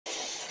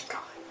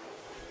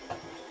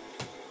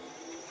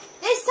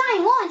This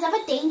sign warns of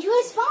a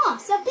dangerous farm,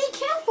 so be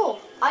careful.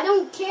 I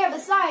don't care.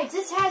 Besides,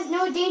 this has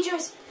no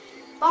dangerous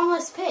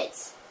bottomless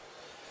pits.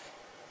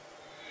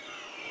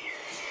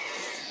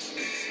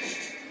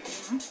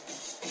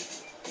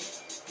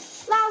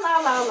 La la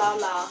la la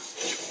la.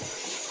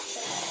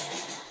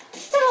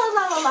 La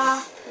la la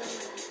la.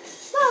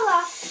 La la.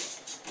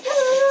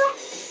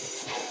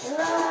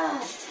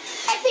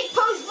 Epic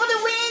pose for the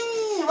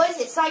win! What is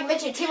it? Side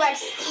Richard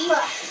 2XE?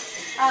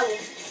 I will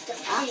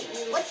defeat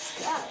you. What's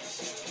that?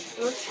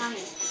 It looks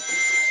shiny.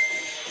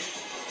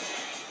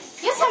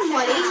 Yes, I'm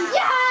ready.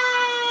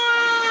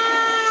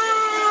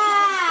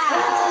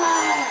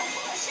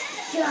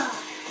 Yeah!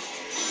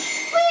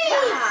 Whee!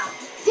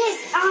 This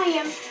I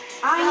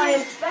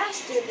am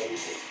faster than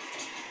you.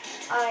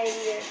 I am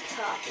your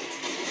copy.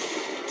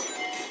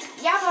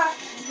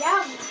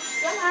 Yeah.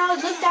 Somehow I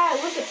looked at a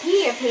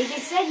Wikipedia page.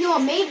 It said you were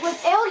made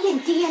with alien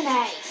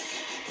DNA.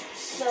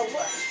 So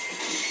what?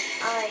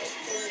 I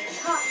am your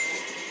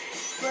copy.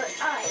 But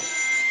I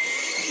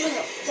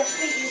will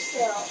defeat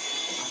yourself.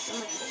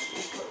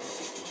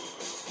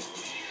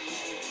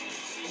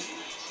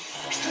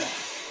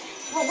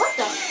 Well, what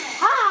the?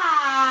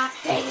 Ha!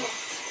 Dang it.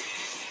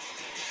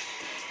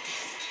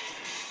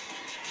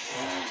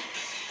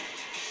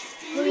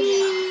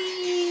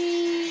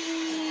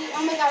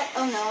 Oh my god.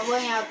 Oh no, I'm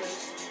running out of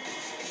boost.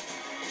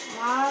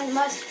 I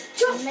must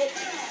make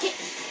it.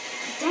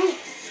 Dang it.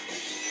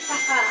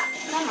 Haha.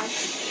 Never mind.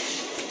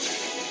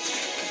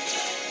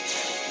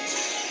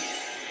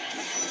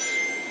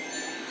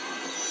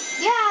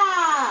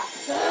 Yeah!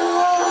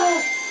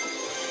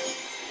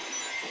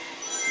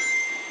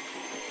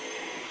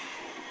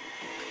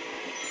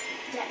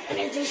 That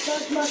energy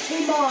source must be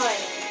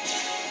mine.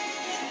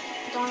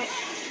 Darn it.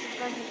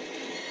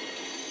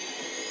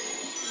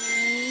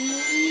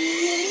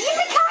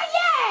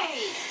 Yippee-ki-yay!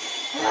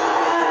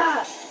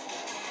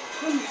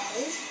 Who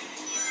knows?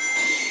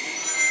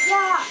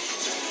 Yeah.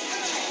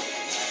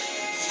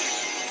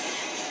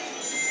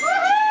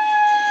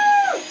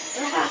 Woohoo!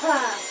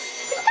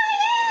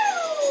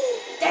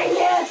 Dang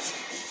it!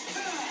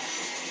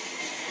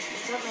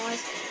 What's that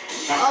noise?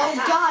 Oh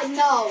god,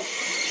 no.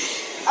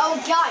 Oh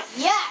god,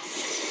 yes!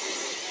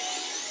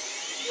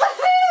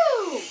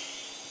 Woohoo!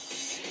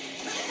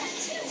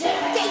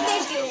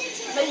 Thank you,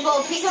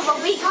 miserable piece of a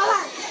wheat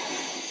color.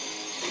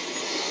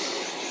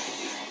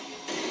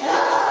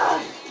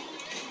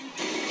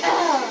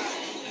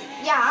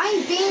 Yeah, I'm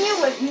beating you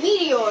with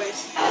meteors.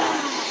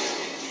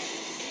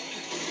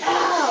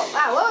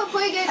 Wow, what a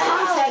pretty good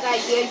concept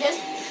idea. Just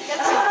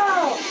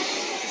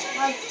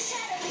like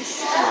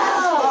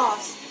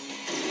boss.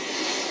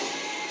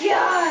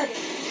 God!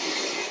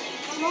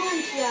 Come on,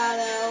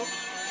 Shadow.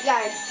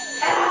 Yeah.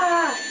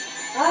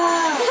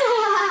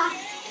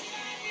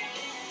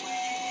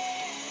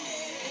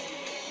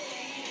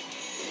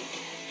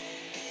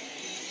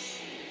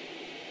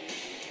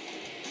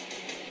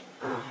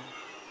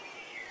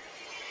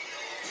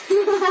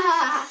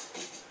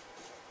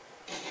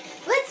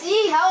 Let's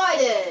see how I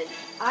did.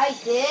 I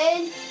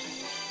did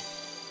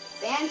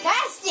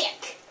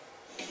fantastic.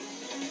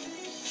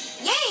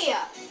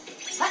 Yeah.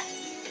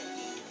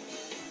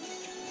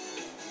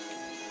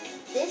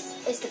 This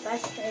is the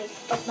best day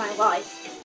of my life.